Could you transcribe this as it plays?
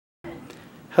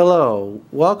Hello,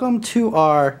 welcome to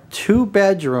our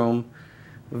 2-bedroom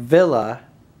villa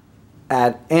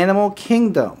at Animal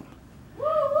Kingdom. Woo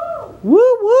woo!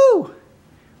 Woo woo!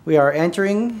 We are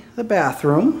entering the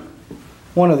bathroom.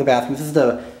 One of the bathrooms. This is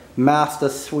the master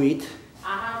suite.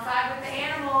 I'm outside with the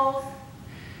animals.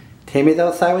 Tammy's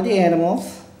outside with the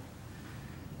animals.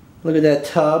 Look at that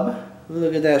tub.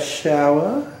 Look at that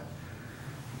shower.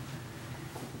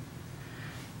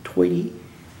 Tweety.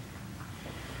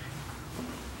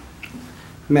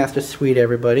 Master suite,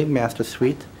 everybody. Master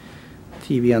suite.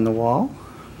 TV on the wall.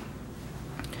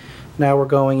 Now we're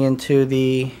going into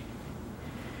the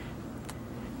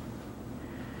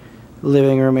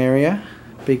living room area.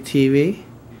 Big TV.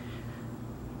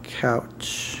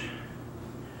 Couch.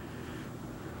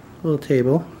 Little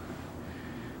table.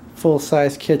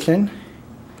 Full-size kitchen.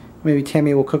 Maybe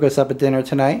Tammy will cook us up a dinner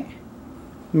tonight.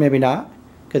 Maybe not,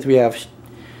 because we have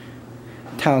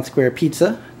Town Square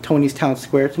Pizza. Tony's Town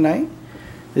Square tonight.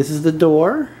 This is the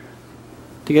door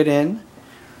to get in.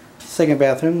 Second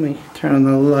bathroom. Let me turn on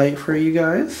the light for you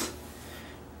guys.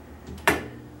 This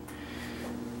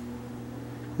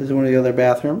is one of the other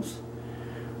bathrooms.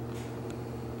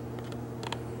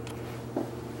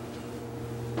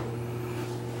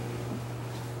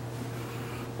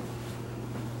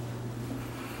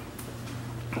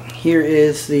 Here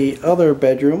is the other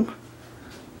bedroom.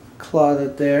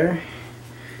 Closet there.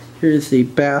 Here's the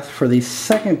bath for the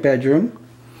second bedroom.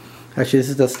 Actually, this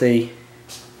is just a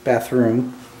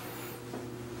bathroom.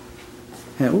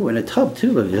 And, ooh, and a tub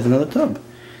too. Look, there's another tub.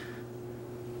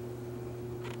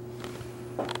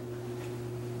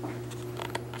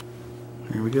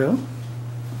 There we go.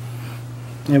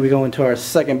 And we go into our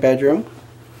second bedroom.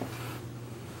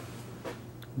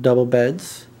 Double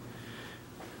beds.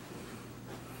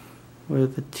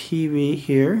 With the TV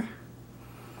here.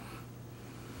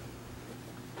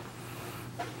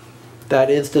 That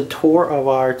is the tour of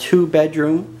our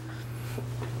 2-bedroom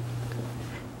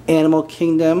Animal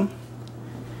Kingdom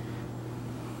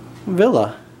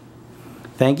villa.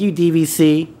 Thank you,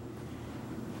 DVC.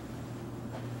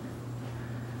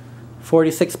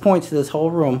 46 points to this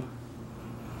whole room.